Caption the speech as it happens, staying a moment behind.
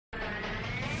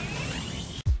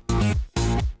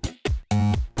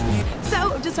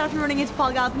just after running into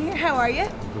Paul Galvin here. How are you?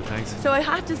 Good, thanks. So I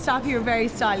have to stop you. You're a very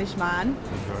stylish man.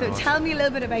 So tell me a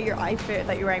little bit about your outfit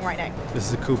that you're wearing right now. This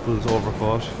is a Kooples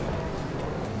overcoat.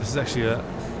 This is actually a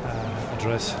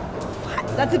dress. What?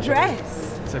 That's a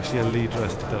dress? It's actually a Lee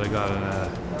dress that I got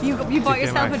in You bought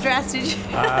yourself a dress, did you?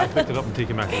 I picked it up in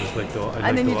TK Maxx.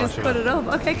 And then you just put it up.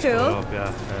 Okay, cool. Put it up,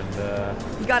 yeah.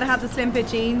 And you gotta have the slim fit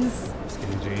jeans.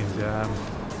 Skinny jeans, yeah.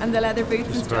 And the leather boots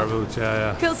and Spare stuff. boots,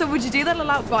 yeah. Cool. So would you do that a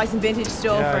lot? Buy some vintage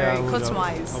stuff or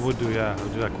customise? I would do, yeah. I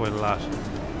would do that quite a lot.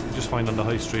 You just find on the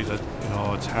high street that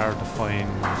it's hard to find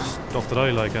stuff that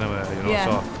I like anyway. Yeah.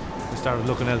 So I started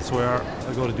looking elsewhere.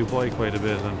 I go to Dubai quite a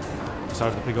bit and I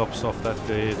started to pick up stuff that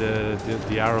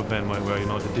the Arab men might wear.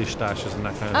 The dish dashes and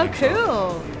that kind of thing. Oh,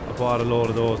 cool. So I bought a load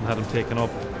of those and had them taken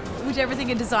up. Would you ever think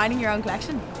of designing your own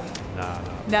collection? No.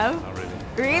 No? Not really.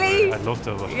 Really? I'd love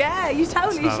to, but yeah, you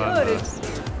totally should.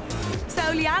 So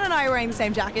Leanne and I are wearing the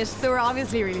same jacket, so we're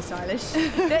obviously really stylish.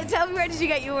 Tell me, where did you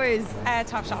get yours?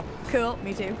 Topshop. Cool,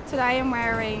 me too. Today I'm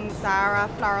wearing Zara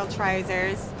floral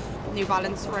trousers, New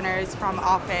Balance runners from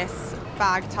Office,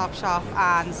 bag Topshop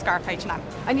and scarf H&M.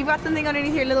 And you've got something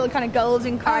underneath your little kind of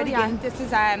golden cardigan. Oh, yeah. This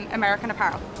is American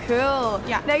Apparel. Cool.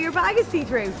 Yeah. Now your bag is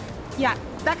see-through. Yeah.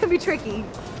 That can be tricky.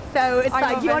 So it's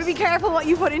like you want to be careful what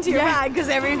you put into your bag because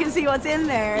everyone can see what's in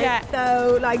there. Yeah.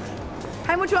 So like,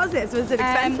 how much was this? Was it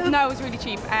expensive? No, it was really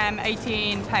cheap.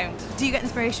 £18. Do you get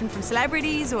inspiration from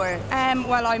celebrities or?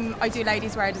 Well, I do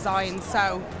ladies wear designs,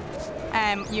 so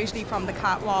usually from the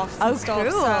catwalks and stuff.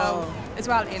 Cool. So as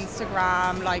well,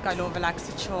 Instagram. Like I love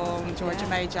Alexa Chung, Georgia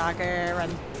May Jagger,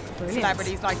 and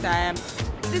celebrities like them.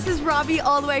 This is Robbie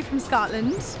all the way from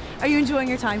Scotland. Are you enjoying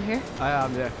your time here? I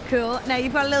am, yeah. Cool. Now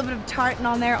you've got a little bit of tartan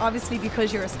on there, obviously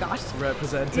because you're a Scot.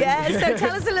 Representing. Yeah, so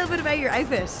tell us a little bit about your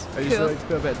outfit. I used to like to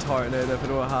put a bit of tartan in. If I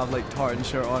don't have like tartan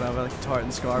shirt on, I have like a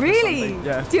tartan scarf really? or something.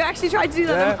 Yeah. Do you actually try to do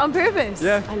that on purpose?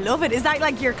 Yeah. I love it. Is that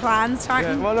like your clan's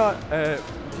tartan? Yeah, well not.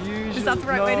 Usually, is that the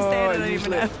right way to say it? I don't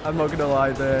even know. I'm not gonna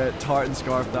lie, the tartan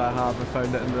scarf that I have, I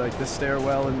found it in like the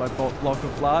stairwell in my block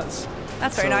of flats.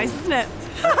 That's very nice, isn't it?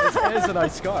 It is a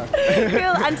nice scarf.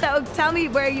 Cool. And so tell me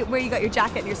where you got your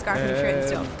jacket and your scarf and your shirt and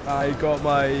stuff. I got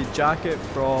my jacket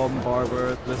from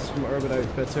Barber. This is from Urban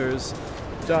Outfitters.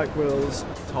 Jack Wills,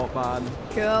 Top Man.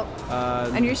 Cool.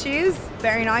 And your shoes?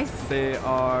 Very nice. They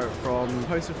are from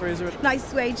House of Fraser. Nice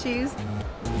suede shoes.